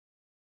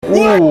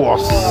哇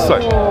塞，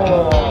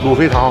卤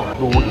肥肠、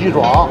卤鸡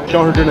爪，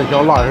香是真的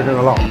香，辣也是真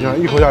的辣。你看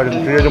一口下去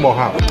直接就冒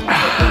汗了。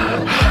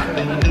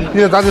今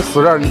天咱得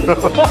死这儿，你知道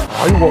吗？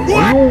哎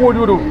呦我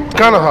就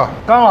干了它，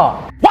干了。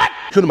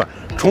兄弟们。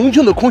 重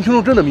庆的空气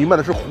中真的弥漫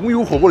的是红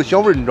油火锅的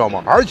香味，你知道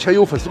吗？而且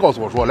有粉丝告诉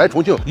我说，来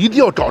重庆一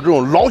定要找这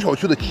种老小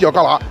区的犄角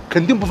旮旯，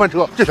肯定不翻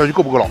车。这小区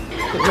够不够老？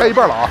开一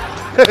半了啊！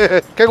嘿嘿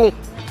嘿，开工！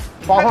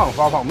发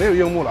放，没有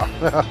樱木了。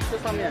这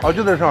上面啊，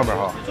就在上面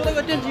哈。就那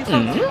个电梯。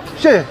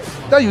谢谢。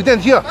但有电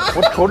梯啊！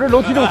我瞅这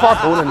楼梯正发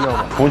愁呢，你知道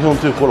吗？重庆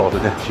最古老的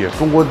电梯，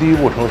中国第一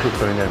部城市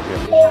客运电梯。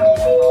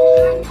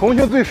重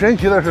庆最神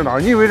奇的是哪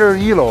儿？你以为这是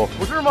1楼？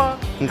不是吗？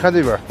你看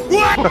这边。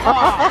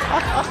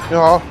你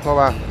好，老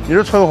板，你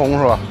是春红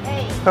是吧？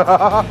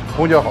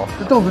 红姐好，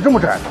这凳子这么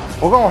窄，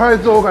我刚我还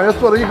坐，我感觉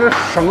坐在一根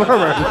绳上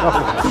面，你知道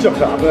吗？笑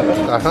啥呢？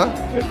啊，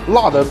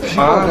辣的皮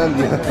包干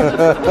底。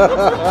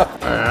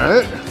哎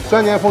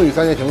，3年风雨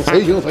3年晴，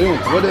随行随用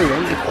多电影。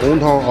红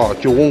汤啊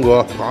，9宫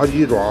格、炸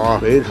鸡爪、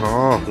肥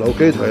肠、老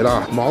鸡腿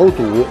了、毛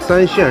肚、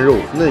3线肉、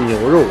嫩牛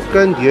肉、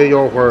干碟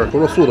腰花。除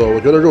了素的，我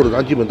觉得肉的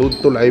咱基本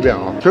都来一遍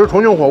啊。其实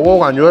重庆火锅，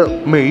我感觉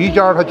每一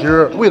家它其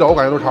实味道我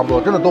感觉都差不多，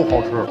真的都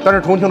好吃。但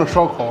是重庆的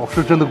烧烤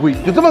是真的贵，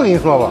就这么跟你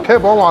说吧，开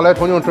宝马来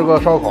重庆吃个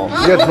烧烤，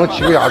也只能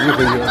骑个雅迪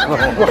回去。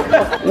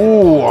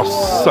哇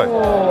塞！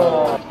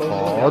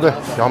好的，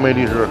杨梅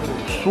荔枝、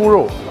酥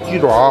肉、鸡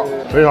爪、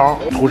肥肠、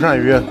土鳝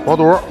鱼、毛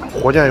肚、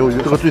火箭鱿鱼，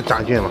这个最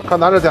攒劲了。看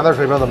咱这点的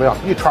水平怎么样？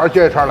一茬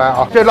接一茬来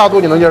啊！这辣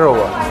度你能接受不？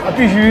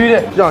必须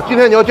的。这样，今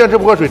天你要坚持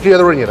不喝水，这些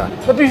都是你的。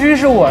那必须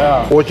是我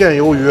呀！火箭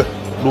鱿鱼、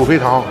卤肥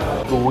肠、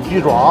卤鸡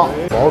爪、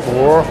毛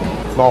肚、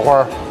脑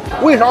花。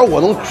为啥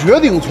我能绝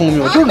顶聪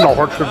明？就是脑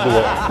花吃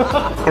多，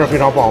看着非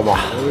常棒吧？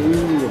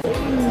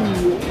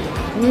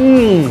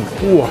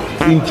哇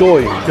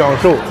 ，enjoy 享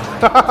受，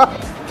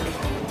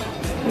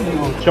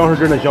香是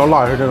真的香，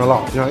辣也是真的辣。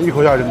你看一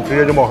口下去，直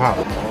接就冒汗了。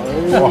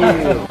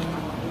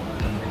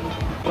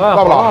哇，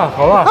辣不辣？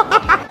好辣。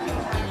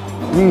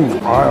哎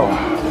呦，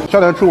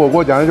夏天吃火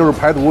锅简直就是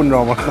排毒，你知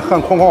道吗？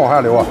汗哐哐往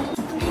下流啊！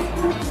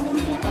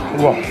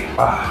哇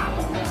啊，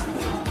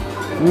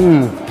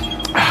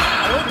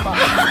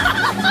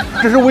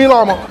这是微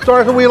辣吗？这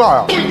还是微辣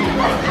呀？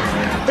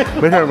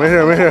没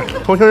事，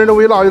重庆人的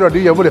微辣有点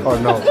理解不了，你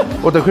知道吗？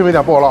我得亏没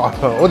点爆辣，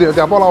我得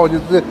点爆辣，我就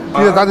今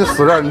天咱得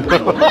死这儿，你知道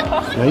吗？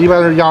一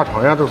般是鸭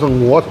肠呀，这是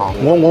鹅肠，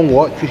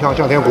鹅，去向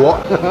天国。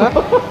走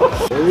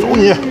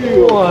你！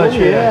我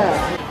去！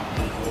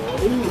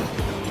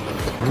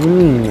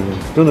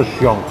真的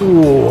香，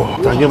哇，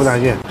攒劲不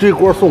攒劲？这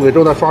锅送给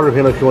正在刷视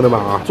频的兄弟们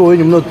啊，作为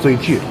你们的嘴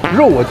替，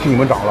肉我替你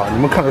们长了，你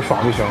们看着爽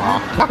就行了啊。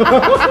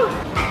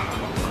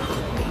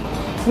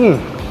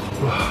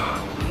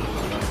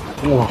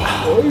哇！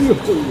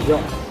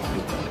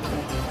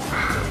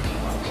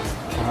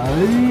哎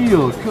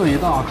呦，这一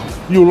大口，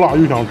又辣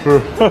又想吃。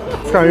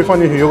鳝鱼放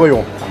进去有个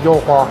用，腰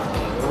花，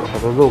把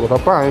这肉给它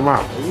拌一拌。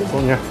走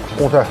你，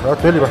红菜，来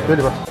嘴里边，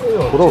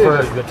土豆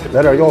丝，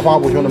来点腰花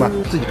不，兄弟们，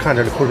自己看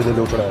着这口水都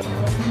流出来了。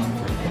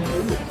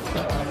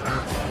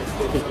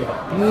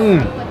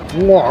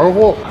哇，二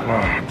货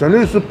啊，真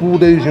的是不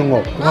得行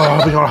哦！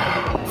啊，不行了。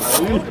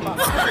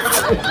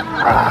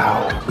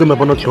根本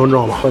不能停，你知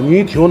道吗？你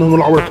一停，那个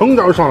辣味腾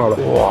点就上来了。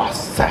哇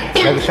塞，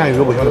来个咸鱼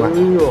不，兄弟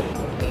们？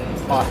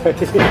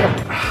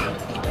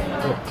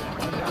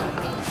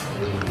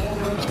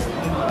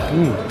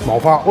脑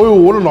花，哎呦，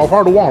我这脑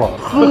花都忘了，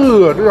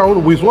呵，这让我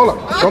萎缩了，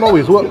小脑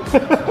萎缩。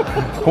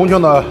重庆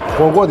的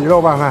火锅底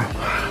料拌饭。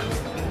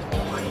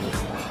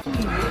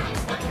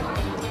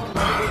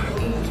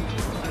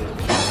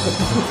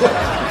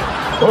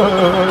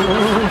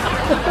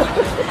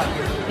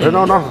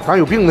那咱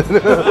有病呢！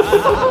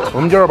我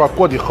们今儿把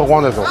锅底喝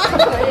光再走。可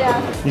以啊。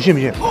你信不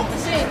信？我不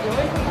信，你为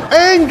什么？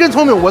哎，你真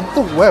聪明，我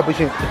也不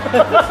信。哎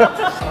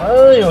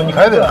呦，你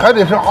还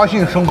得是阿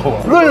信牲口，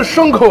论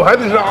牲口还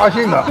得是阿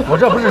信呢。我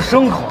这不是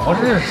牲口，我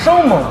这是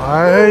生猛。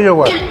哎呀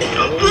我，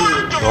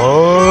哎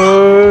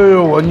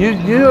呦我，你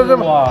这这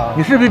么，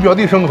你是比表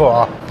弟牲口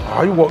啊？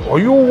哎呦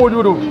我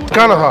就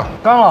干了他，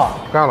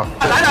干了，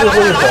最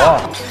后一口啊！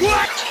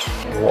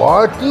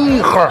我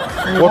的哈，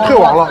我退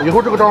网了，以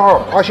后这个账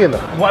号阿信的，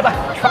我的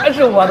全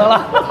是我的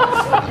了。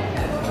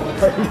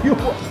哎呦，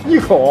一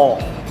口。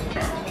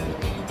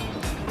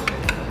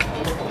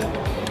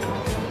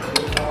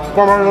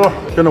光盘哥，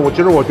真的，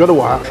其实我觉得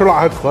我吃辣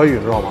还可以，你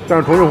知道吗？但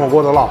是重庆火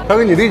锅的辣，它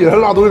跟你理解的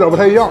辣度有点不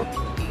太一样。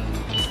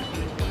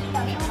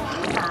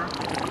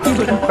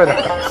快点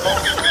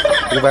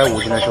，550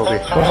今天消费，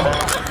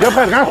别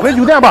拍了，赶紧回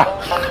酒店吧。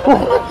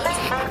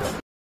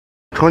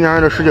成年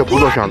人的世界不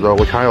做选择，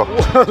我全要。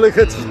我勒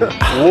个天！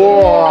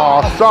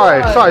哇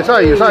塞，晒！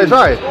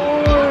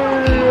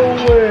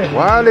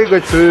我勒个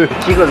去！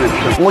几个人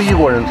吃？我一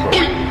个人吃。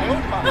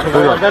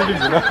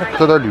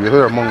这点驴有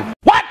点懵。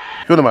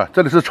兄弟们，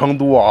这里是成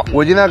都啊！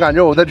我今天感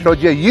觉我在这条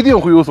街一定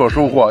会有所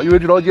收获，因为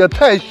这条街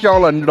太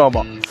香了，你知道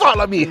吗？萨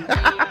拉米、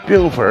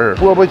冰粉、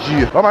钵钵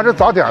鸡，老板这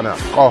咋点呢？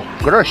哦，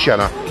搁这儿写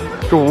呢，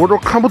这我这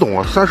看不懂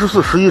啊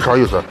，34、11啥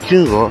意思？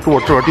金额是我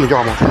自个儿定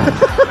价吗？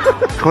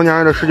成年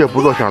人的世界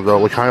不做选择，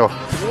我全要。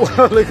我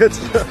勒个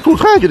天！主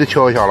菜就得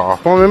挑一下了啊，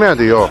方便面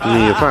得要，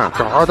米饭、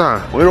炸蛋。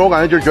我跟你说，我感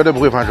觉今儿绝对不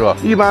会翻车。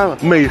一般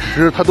美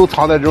食它都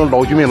藏在这种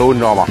老居民楼，你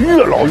知道吗？越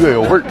老越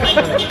有味儿。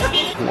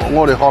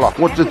我的好了，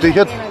我这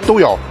些都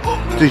要，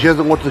这些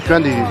我只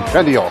全得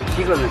要。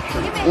几个人吃？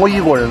我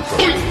一个人吃。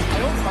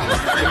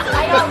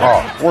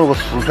啊，我有个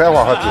四川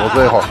话和饺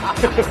子也好，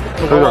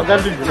这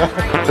点绿呢，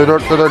这点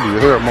绿有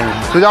点懵。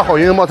这家好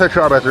银毛才吃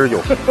249。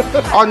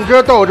啊，你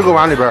这倒我这个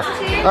碗里边，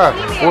哎，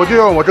我就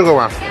要我这个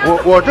碗，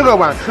我这个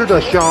碗吃的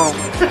香。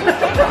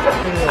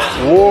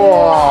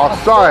哇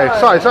塞，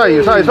晒！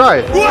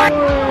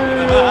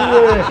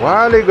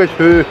我勒个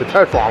去，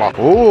太爽了！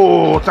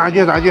哦，攒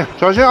劲，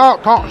小心啊，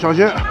汤，小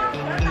心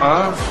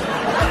啊！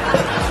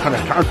看这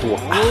全是猪。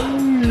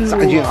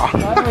攒劲啊！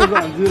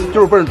就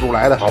是奔着猪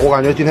来的啊！我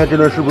感觉今天真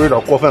的是不是有点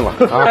过分了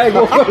啊？太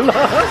过分了！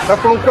咱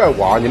不能怪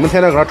我啊！你们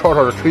天天搁那吵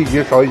吵着吃一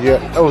斤少一斤，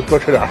哎，我多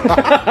吃点。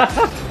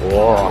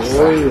哇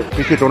塞！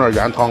必须整点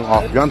原汤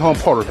啊！原汤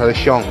泡着才的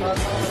香。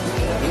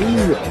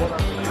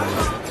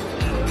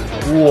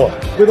哇，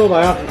味道咋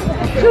样？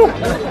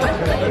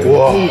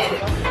哇！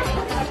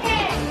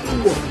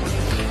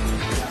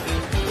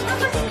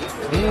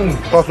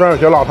它虽然有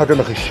些辣，它真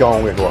的很香。我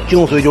跟你说，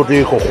精髓就这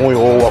一口红油，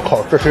我靠，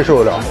这谁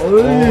受得了？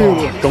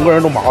整个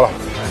人都麻了。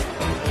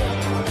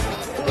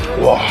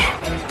哇，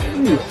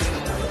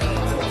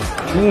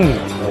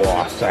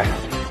哇塞，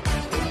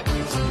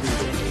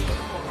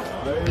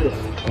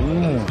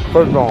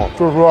真香！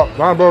就是说，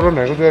咱也不知道是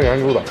哪个学研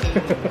究的，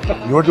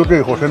你说就这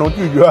一口谁能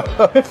拒绝？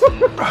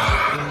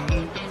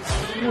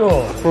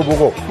哟，吃不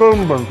够，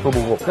根本吃不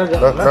够。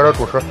来点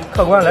主食，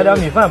客官来点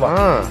米饭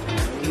吧。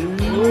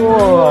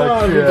我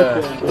去，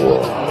哇，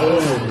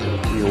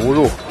牛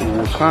肉、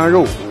午餐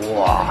肉，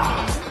哇，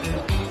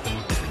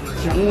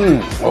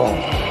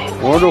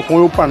我这红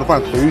油拌着饭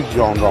贼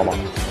香，你知道吗？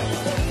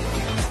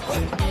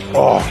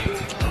哦，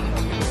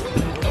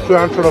虽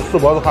然吃了4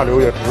脖子汗流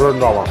也值，你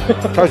知道吗？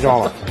太香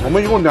了。我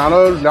们一共点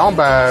了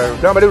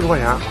260块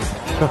钱。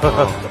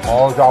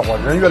好家伙，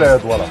人越来越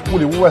多了，屋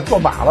里屋外坐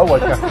满了，我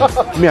天！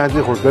面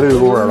这会儿绝对有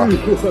入味了。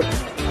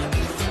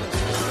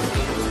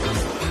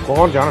我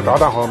刚点了炸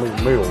蛋，好像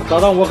没有。炸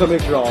蛋我可没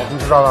吃啊！你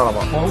吃炸蛋了吗？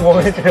我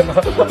没吃。是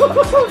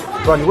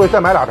吧？你给我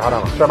再买俩炸蛋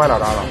了，再买俩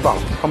炸蛋。算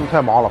了，他们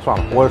太忙了，算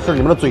了。我是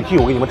你们的嘴替，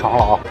我给你们尝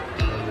了啊。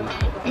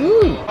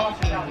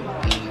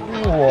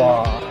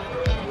哇！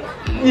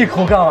一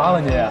口干完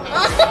了你？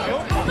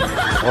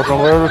我整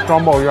个人都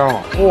张冒烟了。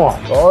哇！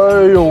哎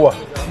呦我。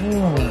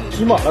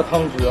起满了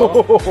汤汁。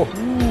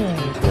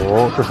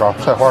哦，这啥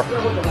菜花？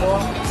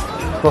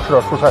多吃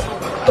点蔬菜。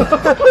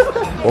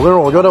我跟你说，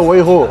我觉得我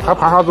以后还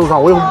爬啥自助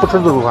餐？我以后不吃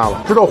自助餐了，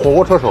知道火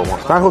锅车手吗？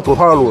咱以后走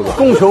他的路子，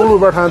重庆路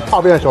边摊，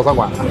踏遍小餐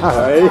馆。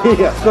哎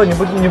呀，哥，你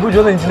不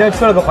觉得你今天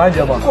缺了个环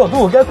节吗？过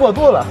渡该过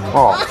渡了。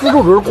啊，自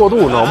助只是过渡，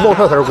你知道吗？冒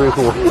菜才是归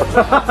宿。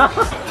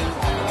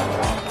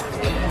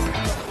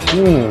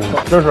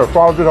真是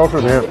刷了这条视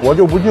频，我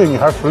就不信你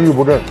还食欲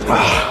不振。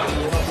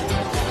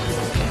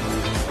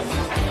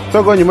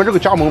大哥，你们这个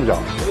加盟不加？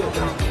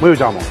没有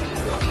加盟。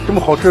这么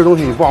好吃的东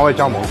西你不往外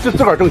加盟，自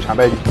个儿挣钱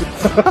呗。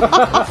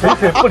肥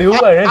水不流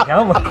外人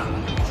田嘛。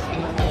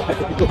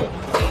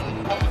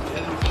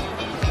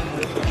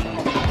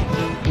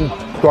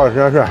抓紧时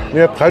间去，因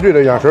为排队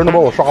的眼神能把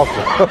我杀死。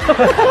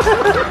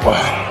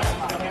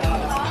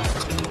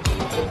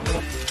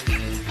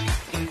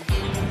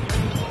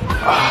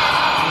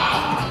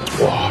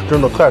哇，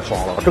真的太爽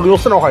了！这个用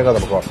四川话应该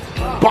怎么说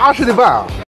？80的饭啊！